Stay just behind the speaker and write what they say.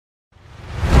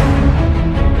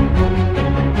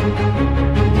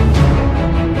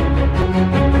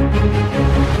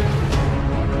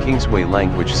Kingsway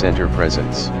Language Center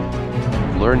presents.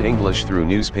 Learn English through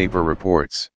newspaper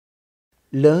reports.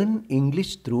 Learn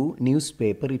English through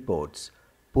newspaper reports.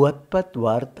 පුවත්පත්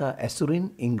වාර්තා ඇසුරින්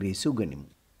ඉංග්‍රීසි උගනිමු.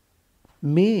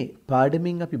 මේ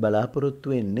පාඩමින් අපි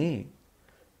බලාපොරොත්තු වෙන්නේ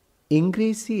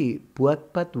ඉංග්‍රීසි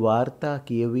පුවත්පත් වාර්තා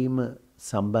කියවීම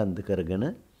සම්බන්ධ කරගෙන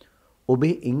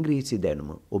ඔබේ ඉංග්‍රීසි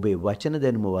දැනුම, ඔබේ වචන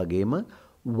දැනුම වගේම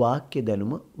වාක්‍ය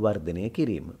දැනුම වර්ධනය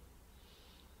කිරීම.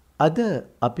 අද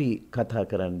අපි කතා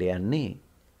කරන්න යන්නේ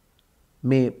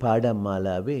මේ පාඩම්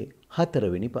මාලාවේ 4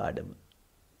 වෙනි පාඩම.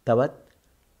 තවත්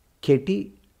කෙටි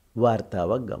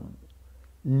වාර්තාවක් ගමු.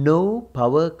 No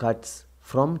power cuts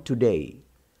from today.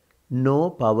 No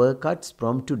power cuts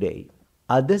from today.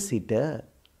 අද සිට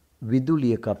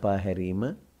විදුලිය කපා හැරීම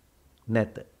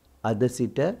නැත. අද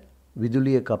සිට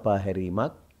විදුලිය කපා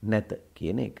හැරීමක් නැත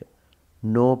කියන එක.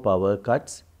 No power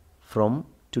cuts from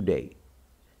today.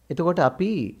 එතකොට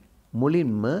අපි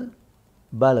මුලින්ම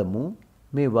බලමු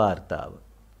මේ වාර්තාව.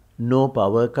 No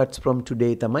power cuts from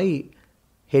today තමයි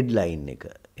headline එක.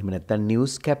 එහෙම නැත්නම්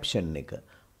news caption එක.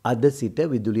 අද සිට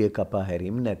විදුලිය කපා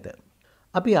හැරීම නැත.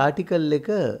 අපි ආටිකල් එක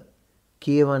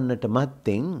කියවන්නට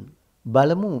මත්තෙන්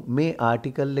බලමු මේ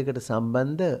ආටිකල් එකට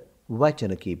සම්බන්ධ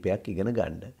වචන කීපයක් ඉගෙන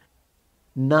ගන්න.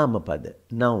 නාමපද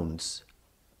nouns.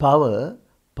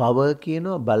 power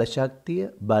කියනවා බලශක්තිය,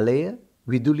 බලය,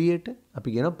 විදුලියට අපි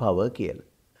කියනවා power කියලා.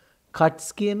 cuts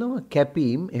කියනවා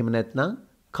කැපීම්, එහෙම නැත්නම්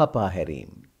කපා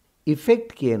හැරීම. effect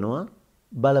කියනවා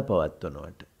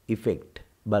බලපවත්වනවට. effect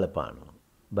බලපානවා,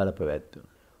 බලපැවැත්වන.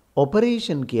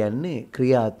 operation කියන්නේ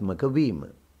ක්‍රියාත්මක වීම.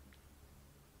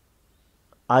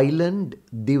 island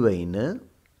දිවයින.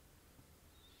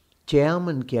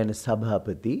 chairman කියන්නේ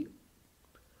සභාපති.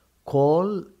 coal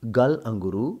ගල්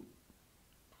අඟුරු.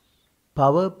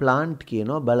 power plant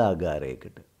කියනවා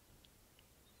බලාගාරයකට.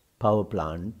 power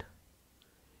plant.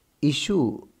 issue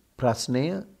ප්‍රශ්නය,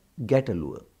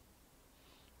 ගැටලුව.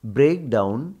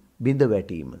 breakdown බිඳ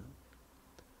වැටීම.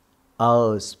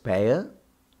 hours පැය.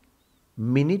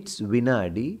 minutes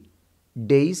විනාඩි.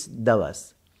 days දවස්.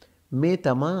 මේ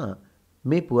තමා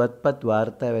මේ පුවත්පත්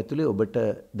වාර්තාව ඇතුලේ ඔබට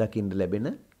දකින්න ලැබෙන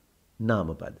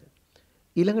නාමපද.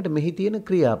 ඊළඟට මෙහි තියෙන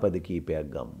ක්‍රියාපද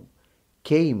කීපයක් ගමු.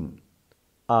 came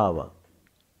ආවා,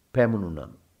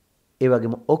 පැමුණුණා. ඒ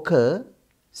වගේම occur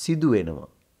සිදු වෙනවා.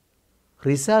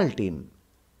 result in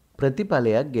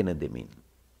ප්‍රතිඵලයක් ගෙන දෙමින්.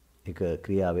 ඒක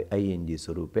ක්‍රියාවේ ing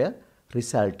ස්වරූපය.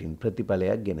 result in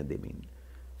ප්‍රතිඵලයක් ගෙන දෙමින්.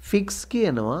 fix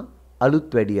කියනවා අලුත්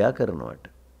වැඩියා කරනවට.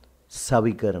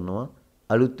 සවි කරනවා,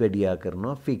 අලුත් වැඩියා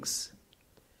කරනවා fix.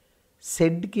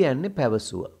 said කියන්නේ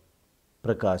පැවසුවා,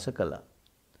 ප්‍රකාශ කළා.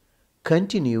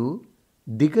 continue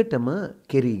දිගටම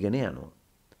කෙරීගෙන යනවා.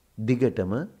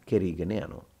 දිගටම කෙරීගෙන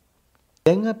යනවා.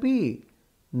 දැන් අපි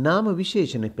නාම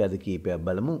විශේෂණ පද කීපයක්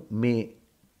බලමු මේ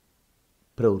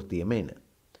ප්‍රවෘත්තියම එන.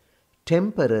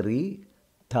 temporary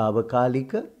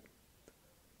తాවකාලික,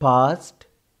 past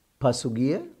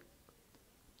පසුගිය,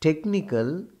 technical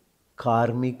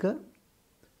කාර්මික,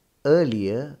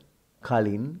 earlier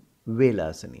කලින්,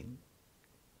 වේලාසනින්.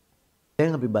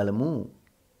 දැන් අපි බලමු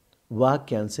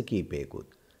වාක්‍යංශ කීපයකුත්.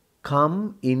 come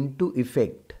into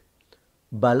effect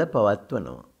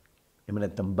බලපවත්වනවා. එහෙම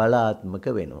නැත්නම් බලාත්මක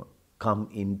වෙනවා. come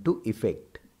into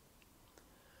effect.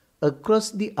 across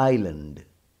the island.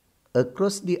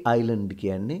 across the island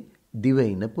කියන්නේ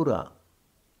දිවයින පුරා.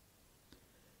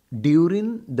 during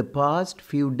the past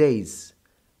few days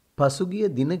පසුගිය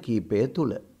දින කීපය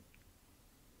තුල.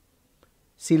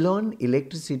 Ceylon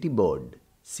Electricity Board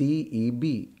CEB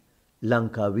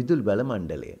Lanka විදුලි බල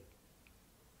මණ්ඩලය.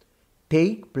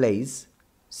 take place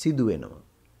සිදු වෙනවා.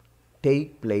 take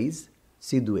place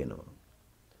සිදු වෙනවා.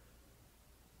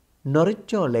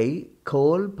 Noricholey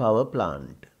Coal Power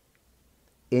Plant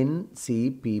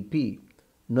NCPP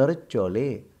Noricholey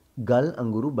ගල්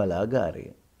අඟුරු බලාගාරය.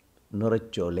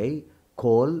 Noricholey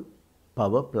Coal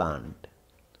Power Plant.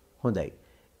 හොඳයි.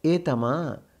 ඒ තමා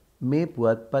මේ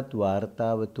පුවත්පත්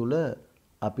වාර්තාව තුළ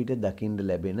අපිට දකින්න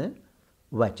ලැබෙන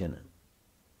වචන.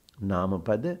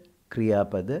 නාමපද,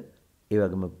 ක්‍රියාපද, ඒ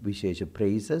වගේම විශේෂ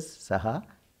phrases සහ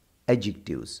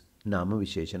adjectives නාම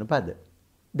විශේෂණ පද.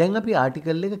 දැන් අපි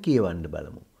ආටිකල් එක කියවන්න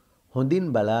බලමු. හොඳින්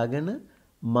බලාගෙන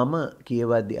මම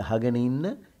කියවද්දි අහගෙන ඉන්න.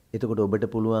 එතකොට ඔබට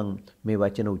පුළුවන් මේ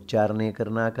වචන උච්චාරණය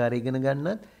කරන ආකාරය ඉගෙන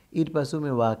ගන්නත්. ඊට පස්සේ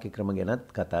මේ වාක්‍ය ක්‍රම ගැනත්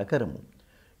කතා කරමු.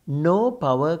 No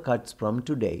power cuts from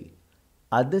today.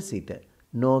 අද සිට.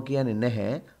 no කියන්නේ නැහැ.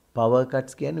 power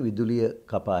cuts කියන්නේ විදුලිය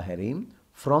කපා හැරීම.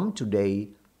 from today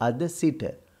අද සිට.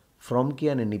 from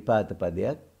කියන්නේ නිපාත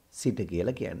පදයක්. සිට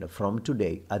කියලා කියන්නේ. from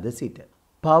today අද සිට.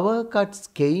 power cuts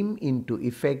came into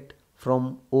effect from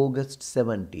August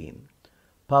 17.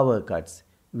 power cuts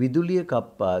විදුලිය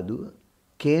කප්පාදු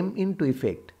came into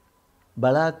effect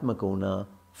බලාත්මක වුණා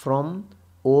from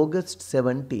August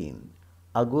 17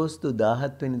 අගෝස්තු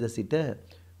 17 වෙනිදා සිට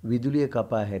විදුලිය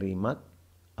කපා හැරීමක්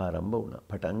ආරම්භ වුණා.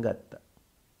 පටන් ගත්තා.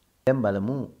 දැන්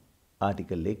බලමු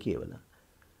ආටිකල් එක කියවලා.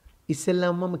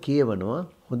 ඉස්සෙල්ලාම මම කියවනවා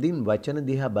හොඳින් වචන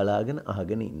දිහා බලාගෙන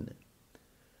අහගෙන ඉන්න.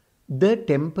 The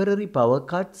temporary power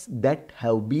cuts that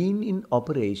have been in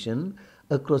operation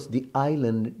across the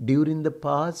island during the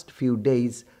past few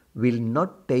days will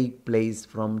not take place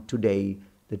from today,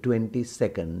 the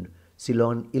 22nd,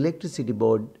 Ceylon Electricity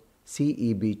Board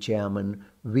CEB Chairman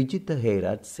Vijitha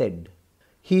Herat said.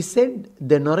 He said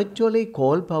the Norachole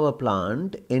Coal Power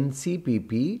Plant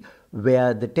NCPP,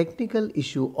 where the technical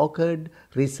issue occurred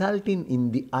resulting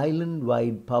in the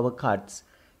island-wide power cuts,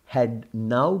 had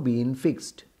now been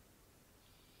fixed.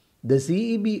 The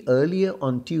CEB earlier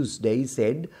on Tuesday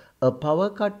said a power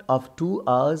cut of 2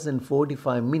 hours and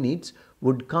 45 minutes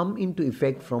would come into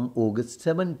effect from August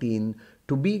 17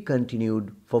 to be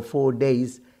continued for 4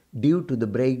 days due to the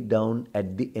breakdown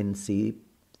at the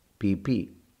NCPP.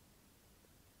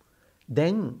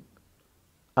 Then,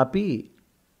 අපි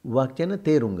වචන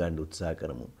තේරුම් ගන්න උත්සාහ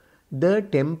කරමු. The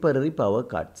temporary power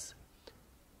cuts.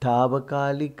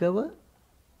 తాවකාලිකව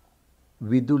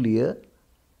විදුලිය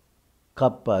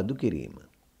කප්පාදු කිරීම.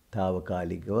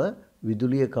 తాවකාලිකව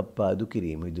විදුලිය කප්පාදු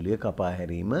කිරීම. විදුලිය කපා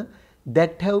හැරීම.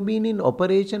 That have been in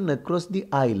operation across the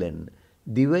island.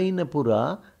 දිවයින පුරා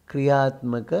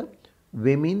ක්‍රියාත්මක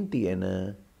වෙමින් තියෙන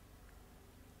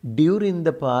during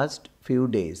the past few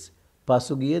days.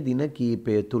 පසුගිය දින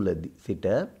කීපය තුල සිට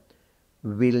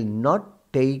will not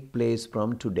take place from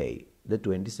today, the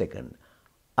 22nd.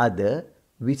 අද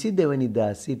 22 වෙනිදා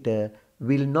සිට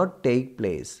will not take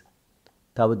place.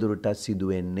 තවදුරටත් සිදු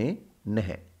වෙන්නේ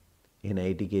නැහැ. එහෙනම්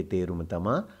ඒ ටිකේ තේරුම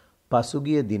තමයි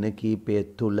පසුගිය දින කීපය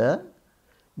තුල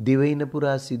දිවයින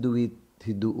පුරා සිදු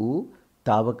වූ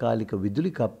తాවකාලික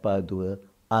විදුලි කප්පාදුව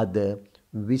අද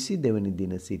 22 වෙනි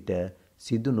දින සිට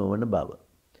සිදු නොවන බව.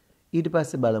 ඊට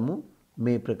පස්සේ බලමු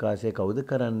මේ ප්‍රකාශය කවුද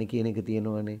කරන්න කියන එක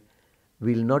තියෙනවනේ.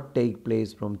 Will not take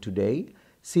place from today.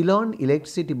 Ceylon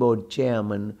Electricity Board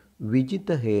Chairman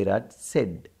Vijitha Herat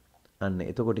said. අන්න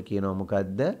එතකොට කියනවා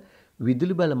මොකද්ද?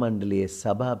 විදුලි බල මණ්ඩලයේ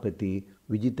සභාපති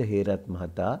විජිත හේරත්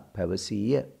මහතා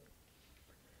පැවසීය.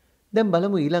 දැන්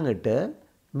බලමු ඊළඟට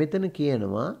මෙතන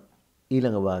කියනවා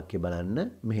ඊළඟ වාක්‍ය බලන්න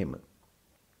මෙහෙම.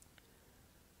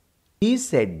 He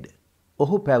said,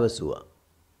 ඔහු පැවසුවා.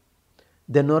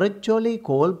 The Norachole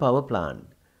Coal Power Plant,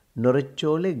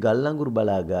 Norachole ගල්අඟුරු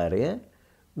බලාගාරය,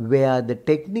 where the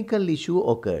technical issue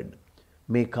occurred,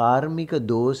 මේ කාර්මික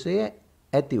දෝෂය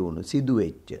ඇති වුණු සිදු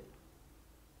වෙච්ච.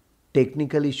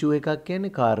 ටෙක්නිකල් ඉෂුව එකක්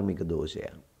කියන්නේ කාර්මික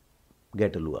දෝෂයක්.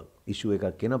 ගැටලුවක්. ඉෂුව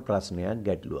එකක් කියන ප්‍රශ්නයක්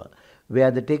ගැටලුවක්.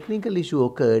 Where the technical issue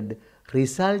occurred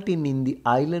resulting in the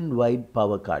island wide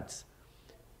power cuts.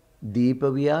 දීප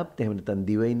ව්‍යාප්ත එහෙම නැත්නම්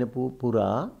දිවයින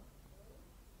පුරා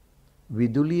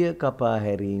විදුලිය කපා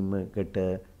හැරීමකට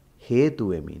හේතු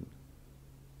වෙමින්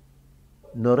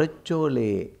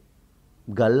නොරච්චෝලේ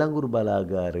ගල්අඟුරු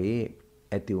බලාගාරයේ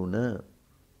ඇති වුණ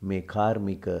මේ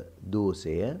කාර්මික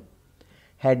දෝෂය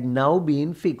had now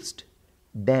been fixed.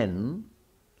 Then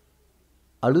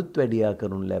අලුත් වැඩියා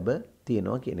කරනු ලැබ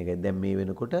තියෙනවා කියන එකයි. දැන් මේ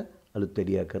වෙනකොට අලුත්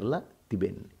වැඩියා කරලා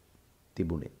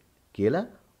තිබුණේ කියලා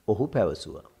ඔහු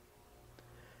පැවසුවා.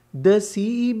 The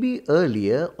CEB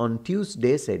earlier on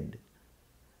Tuesday said.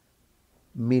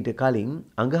 මීට කලින්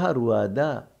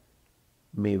අඟහරුවාදා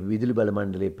මේ විදුලි බල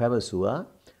මණ්ඩලයේ පැවසුවා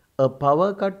a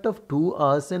power cut of 2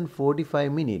 hours and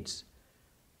 45 minutes.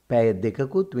 පැය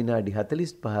දෙකකුත් විනාඩි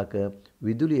 45ක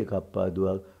විදුලිය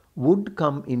කප්පාදුවක් would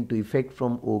come into effect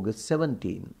from August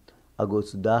 17.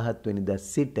 අගෝස්තු 17 වෙනිදා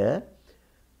සිට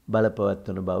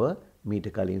බලපවත්වන බව මීට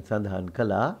කලින් සඳහන්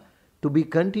කළා. To be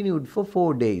continued for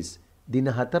 4 days. දින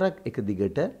 4ක් එක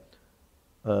දිගට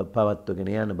පවත්වගෙන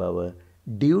යන බව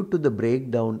due to the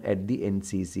breakdown at the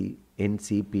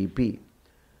NCPP.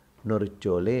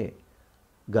 නොරච්චෝලේ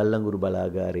ගල්අඟුරු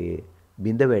බලාගාරයේ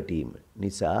බිඳ වැටීම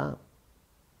නිසා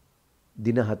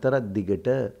දින 4ක් දිගට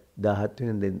 17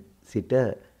 වෙනිදා සිට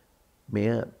මෙය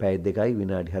පැය 2යි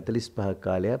විනාඩි 45ක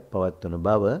කාලයක් පවත්වන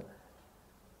බව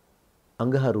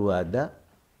අඟහරුවාදා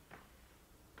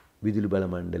විදුලි බල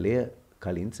මණ්ඩලය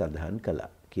කලින් සඳහන්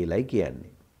කළා කියලායි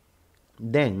කියන්නේ.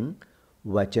 දැන්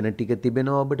වචන ටික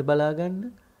තිබෙනවා ඔබට බලා ගන්න.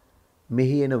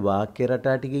 මෙහි එන වාක්‍ය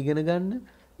රටා ටික ඉගෙන ගන්න.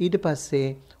 ඊට පස්සේ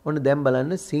ඔන්න දැන්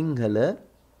බලන්න සිංහල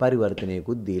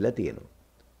පරිවර්තනයකුත් දීලා තියෙනවා.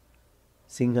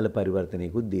 සිංහල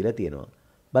පරිවර්තනයකුත් දීලා තියෙනවා.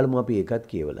 බලමු අපි ඒකත්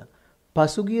කියවලා.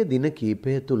 පසුගිය දින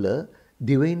කීපය තුල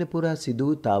දිවයින පුරා සිදු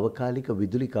වූ తాවකාලික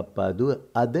විදුලි කප්පාදුව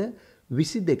අද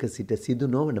 22 සිට සිදු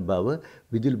නොවන බව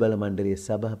විදුලි බල මණ්ඩලයේ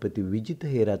සභාපති විජිත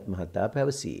හේරත් මහතා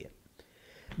පැවසීය.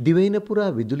 දිවයින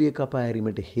පුරා විදුලිය කපා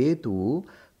හැරීමට හේතු වූ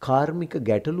කාර්මික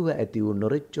ගැටලුව ඇති වූ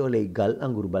නොරොච්චෝලේ ගල්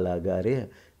අඟුරු බලාගාරය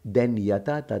දැන්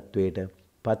යථා තත්ත්වයට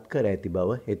පත්කර ඇති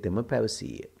බව හෙතෙම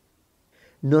පැවසීය.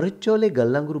 නොරොච්චෝලේ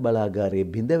ගල් අඟුරු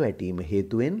බලාගාරයේ බිඳ වැටීම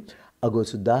හේතුවෙන්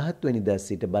අගෝස්තු 17 වෙනිදා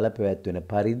සිට බලපැවැත්වෙන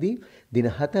පරිදි දින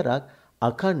 4ක්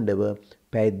අඛණ්ඩව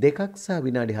පැය 2ක් සහ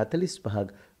විනාඩි 45ක්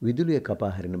විදුලිය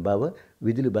කපා හැරෙන බව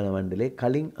විදුලි බල මණ්ඩලය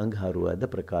කලින්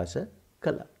අඟහරුවාදා ප්‍රකාශ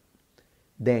කළා.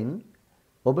 දැන්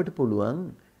ඔබට පුළුවන්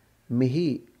මෙහි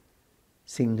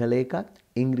සිංහල එකත්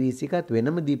ඉංග්‍රීසි එකත්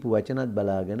වෙනම දීපු වචනත්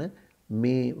බලාගෙන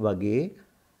මේ වගේ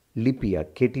ලිපියක්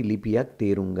කෙටි ලිපියක්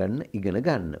තේරුම් ගන්න ඉගෙන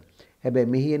ගන්න.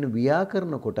 හැබැයි මෙහි එන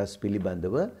ව්‍යාකරණ කොටස්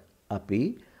පිළිබඳව අපි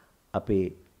අපේ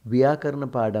ව්‍යාකරණ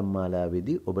පාඩම්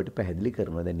මාලාවේදී ඔබට පැහැදිලි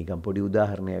කරනවා. දැන් නිකන් පොඩි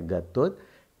උදාහරණයක් ගත්තොත්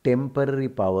temporary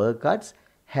power cuts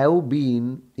have been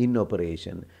in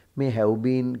operation. මේ have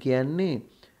been කියන්නේ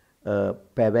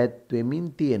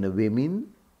පැවැත්වෙමින් තියෙන වෙමින්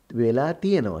වෙලා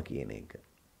තියෙනවා කියන එක.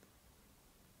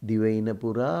 දිවයින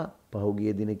පුරා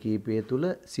පහුගිය දින කීපය තුල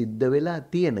සිද්ධ වෙලා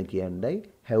තියෙන කියන්නයි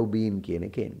have been කියන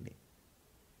එක එන්නේ.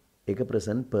 ඒක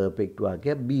present perfect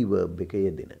වාක්‍යයක් be verb එක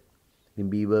යෙදෙන. ඉතින්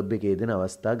be verb එකේ යෙදෙන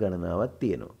අවස්ථා ගණනාවක්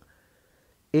තියෙනවා.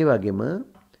 ඒ වගේම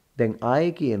දැන්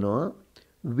ආයේ කියනවා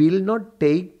will not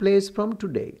take place from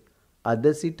today. අද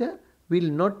සිට will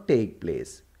not take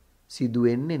place. සිදු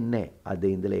වෙන්නේ නැහැ. අද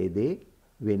ඉඳලා ඒ දේ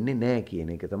වෙන්නේ නැහැ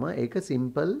කියන එක තමයි. ඒක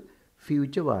simple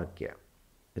future වාක්‍යයක්.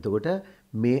 එතකොට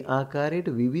මේ ආකාරයට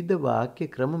විවිධ වාක්‍ය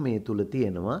ක්‍රම මේ තුල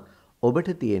තියෙනවා. ඔබට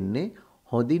තියෙන්නේ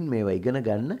හොඳින් මේවා ඉගෙන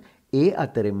ගන්න. ඒ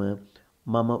අතරෙම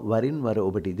මම වරින් වර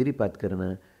ඔබට ඉදිරිපත් කරන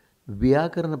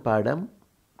ව්‍යාකරණ පාඩම්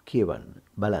කියවන්න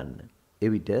බලන්න.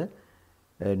 එවිට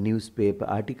නිවුස් පේපර්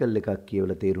ආටිකල් එකක්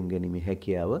කියවලා තේරුම් ගැනීමේ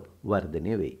හැකියාව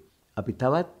වර්ධනය වෙයි. අපි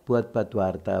තවත් පුවත්පත්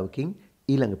වාර්තාවකින්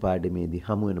ඊළඟ පාඩමේදී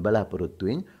හමු වෙන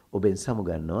බලාපොරොත්තුවෙන් ඔබෙන්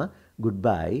සමුගන්නවා.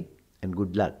 Goodbye and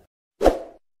good luck.